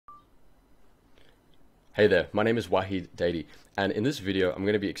Hey there, my name is Waheed, and in this video I'm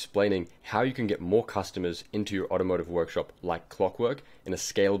going to be explaining how you can get more customers into your automotive workshop like clockwork in a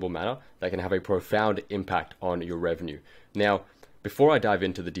scalable manner that can have a profound impact on your revenue. Now, before I dive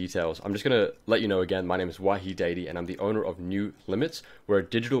into the details, I'm just going to let you know again, my name is Waheed and I'm the owner of New Limits. We're a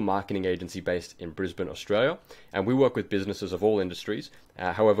digital marketing agency based in Brisbane, Australia, and we work with businesses of all industries.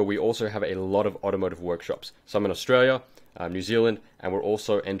 However, we also have a lot of automotive workshops, some in Australia, New Zealand, and we're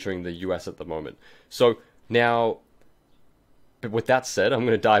also entering the US at the moment. So now, with that said, I'm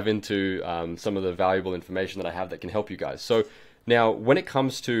going to dive into some of the valuable information that I have that can help you guys. So now, when it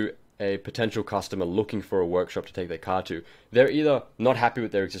comes to a potential customer looking for a workshop to take their car to, they're either not happy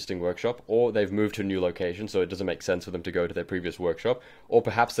with their existing workshop, or they've moved to a new location, so it doesn't make sense for them to go to their previous workshop, or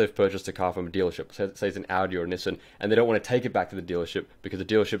perhaps they've purchased a car from a dealership, say it's an Audi or a Nissan, and they don't want to take it back to the dealership because the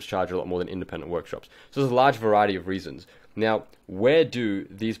dealerships charge a lot more than independent workshops. So there's a large variety of reasons. Now, where do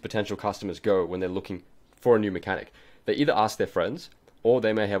these potential customers go when they're looking for a new mechanic? They either ask their friends, or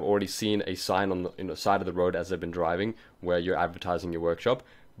they may have already seen a sign on the side of the road as they've been driving where you're advertising your workshop.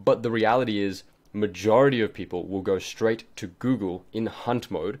 But the reality is, majority of people will go straight to Google in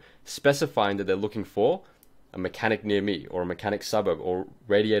hunt mode, specifying that they're looking for a mechanic near me, or a mechanic suburb, or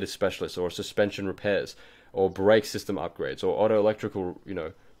radiator specialist, or suspension repairs, or brake system upgrades, or auto electrical,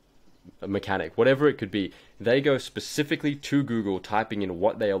 a mechanic, whatever it could be. They go specifically to Google, typing in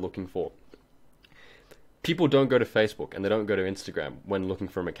what they are looking for. People don't go to Facebook and they don't go to Instagram when looking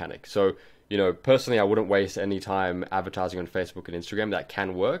for a mechanic. So, personally, I wouldn't waste any time advertising on Facebook and Instagram. That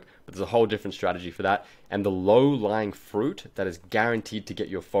can work, but there's a whole different strategy for that. And the low-lying fruit that is guaranteed to get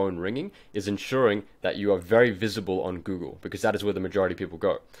your phone ringing is ensuring that you are very visible on Google, because that is where the majority of people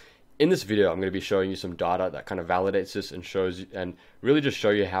go. In this video, I'm going to be showing you some data that kind of validates this and shows, and really just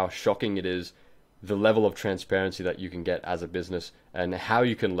show you how shocking it is, the level of transparency that you can get as a business, and how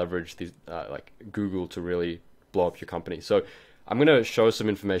you can leverage these like Google to really blow up your company. So I'm going to show some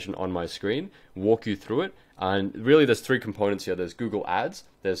information on my screen, walk you through it, and really there's three components here. There's Google Ads,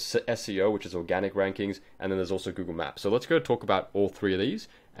 there's SEO, which is organic rankings, and then there's also Google Maps. So let's go talk about all three of these,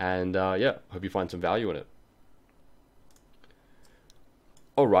 and yeah, hope you find some value in it.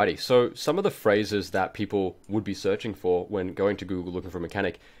 Alrighty, so some of the phrases that people would be searching for when going to Google looking for a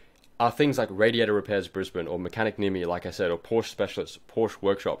mechanic are things like radiator repairs Brisbane, or mechanic near me, like I said, or Porsche specialist, Porsche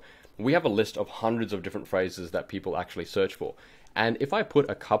workshop. We have a list of hundreds of different phrases that people actually search for. And if I put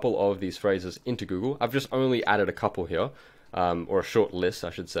a couple of these phrases into Google, I've just only added a couple here, or a short list,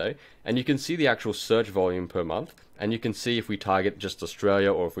 I should say, and you can see the actual search volume per month, and you can see if we target just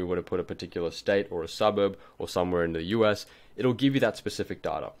Australia, or if we were to put a particular state or a suburb or somewhere in the US, it'll give you that specific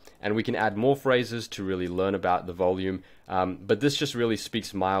data. And we can add more phrases to really learn about the volume, but this just really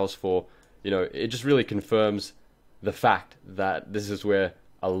speaks miles for, it just really confirms the fact that this is where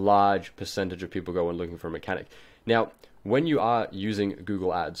a large percentage of people go when looking for a mechanic. Now, when you are using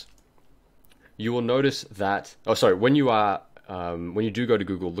Google Ads, you will notice that, when you do go to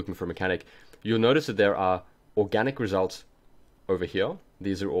Google looking for a mechanic, you'll notice that there are organic results over here.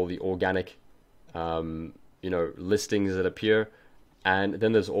 These are all the organic, listings that appear. And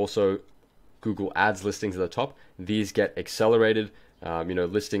then there's also Google Ads listings at the top. These get accelerated.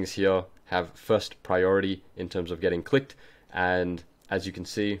 Listings here have first priority in terms of getting clicked. And as you can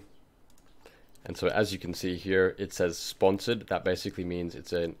see, here, it says sponsored. That basically means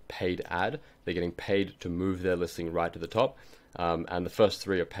it's a paid ad. They're getting paid to move their listing right to the top. And the first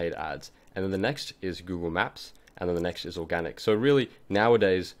three are paid ads. And then the next is Google Maps. And then the next is organic. So really,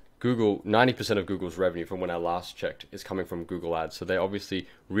 nowadays, Google, 90% of Google's revenue from when I last checked is coming from Google Ads. So they obviously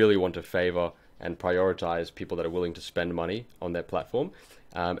really want to favor and prioritize people that are willing to spend money on their platform.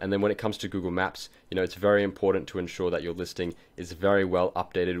 And then when it comes to Google Maps, it's very important to ensure that your listing is very well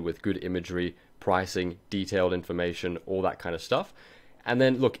updated with good imagery, pricing, detailed information, all that kind of stuff. And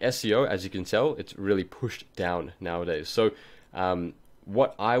then look, SEO, as you can tell, it's really pushed down nowadays. So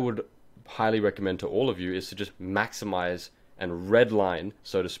what I would highly recommend to all of you is to just maximize and redline,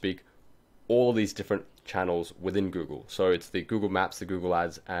 so to speak, all these different channels within Google. So it's the Google Maps, the Google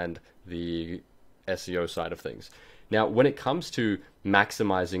Ads, and the SEO side of things. Now, when it comes to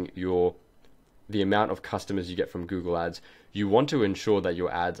maximizing the amount of customers you get from Google Ads, you want to ensure that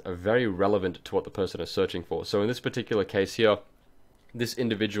your ads are very relevant to what the person is searching for. So in this particular case here, this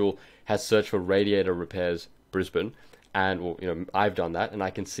individual has searched for radiator repairs Brisbane, and I've done that, and I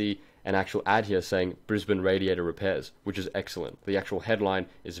can see an actual ad here saying Brisbane radiator repairs, which is excellent. The actual headline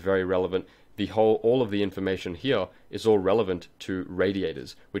is very relevant. All of the information here is all relevant to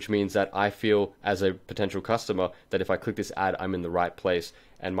radiators, which means that I feel as a potential customer that if I click this ad, I'm in the right place,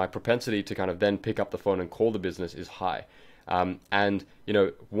 and my propensity to kind of then pick up the phone and call the business is high. And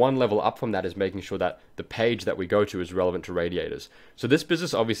one level up from that is making sure that the page that we go to is relevant to radiators. So this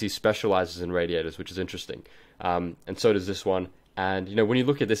business obviously specializes in radiators, which is interesting. And so does this one. And when you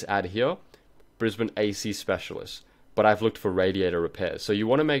look at this ad here, Brisbane AC specialist, but I've looked for radiator repairs. So you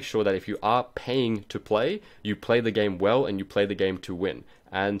want to make sure that if you are paying to play, you play the game well and you play the game to win.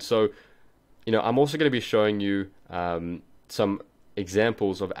 And so, I'm also going to be showing you some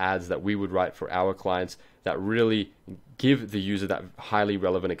examples of ads that we would write for our clients that really give the user that highly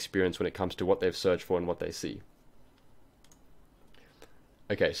relevant experience when it comes to what they've searched for and what they see.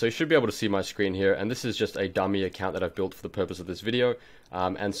 Okay, so you should be able to see my screen here, and this is just a dummy account that I've built for the purpose of this video.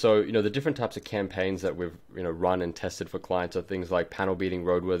 And so, the different types of campaigns that we've run and tested for clients are things like panel beating,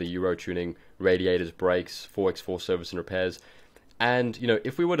 roadworthy, Euro tuning, radiators, brakes, 4x4 service and repairs. And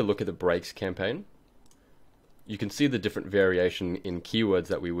if we were to look at the brakes campaign, you can see the different variation in keywords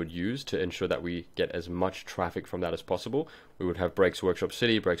that we would use to ensure that we get as much traffic from that as possible. We would have Brakes Workshop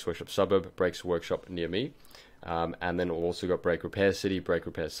City, Brakes Workshop Suburb, Brakes Workshop Near Me. And then we've also got Brake Repair City, Brake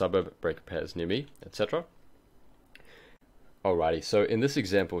Repair Suburb, Brake Repairs Near Me, etc. Alrighty, so in this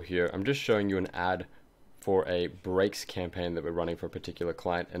example here, I'm just showing you an ad for a brakes campaign that we're running for a particular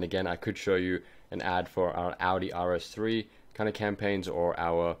client. And again, I could show you an ad for our Audi RS3 kind of campaigns, or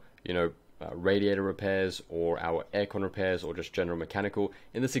our, radiator repairs, or our aircon repairs, or just general mechanical.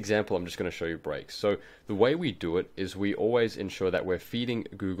 In this example, I'm just going to show you brakes. So the way we do it is we always ensure that we're feeding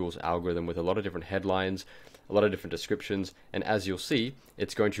Google's algorithm with a lot of different headlines, a lot of different descriptions, and as you'll see,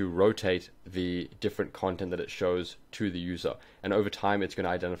 it's going to rotate the different content that it shows to the user. And over time, it's going to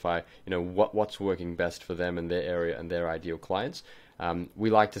identify, what's working best for them and their area and their ideal clients. We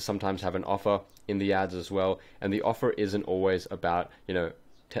like to sometimes have an offer in the ads as well, and the offer isn't always about,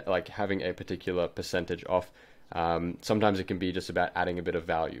 like having a particular percentage off. Sometimes it can be just about adding a bit of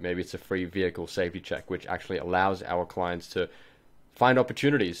value. Maybe it's a free vehicle safety check, which actually allows our clients to find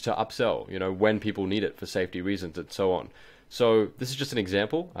opportunities to upsell, when people need it for safety reasons and so on. So this is just an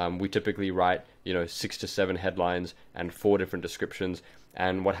example. We typically write, 6 to 7 headlines and 4 different descriptions.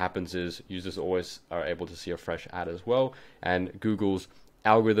 And what happens is users always are able to see a fresh ad as well. And Google's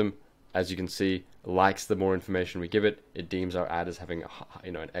algorithm, as you can see, likes the more information we give it. It deems our ad as having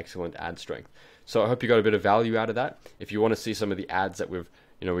an excellent ad strength. So I hope you got a bit of value out of that. If you want to see some of the ads that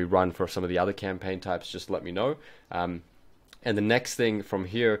we run for some of the other campaign types, just let me know. And the next thing from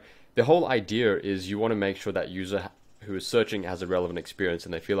here, the whole idea is you want to make sure that user who is searching has a relevant experience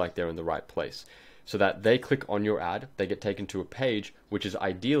and they feel like they're in the right place, so that they click on your ad, they get taken to a page which is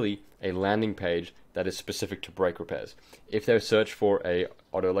ideally a landing page that is specific to brake repairs. If they search for a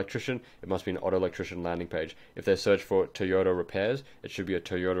auto electrician, it must be an auto electrician landing page. If they search for Toyota repairs, it should be a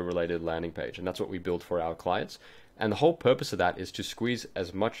Toyota related landing page. And that's what we build for our clients. And the whole purpose of that is to squeeze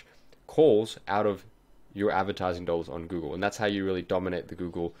as much calls out of your advertising dollars on Google. And that's how you really dominate the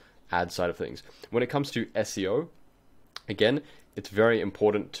Google ad side of things. When it comes to SEO, again, it's very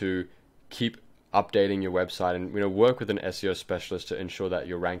important to keep updating your website and work with an SEO specialist to ensure that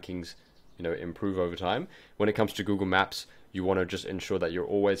your rankings improve over time. When it comes to Google Maps, you want to just ensure that you're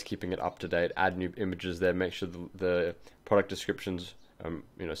always keeping it up to date, add new images there, make sure the product descriptions,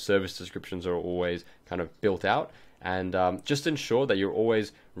 service descriptions are always kind of built out, and just ensure that you're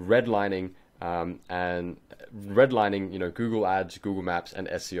always redlining Google Ads, Google Maps, and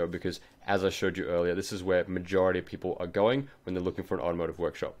SEO, because as I showed you earlier, this is where majority of people are going when they're looking for an automotive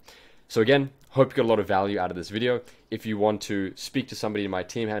workshop. So again, hope you got a lot of value out of this video. If you want to speak to somebody in my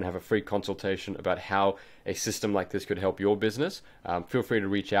team and have a free consultation about how a system like this could help your business, feel free to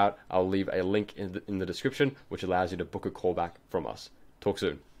reach out. I'll leave a link in the description, which allows you to book a call back from us. Talk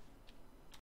soon.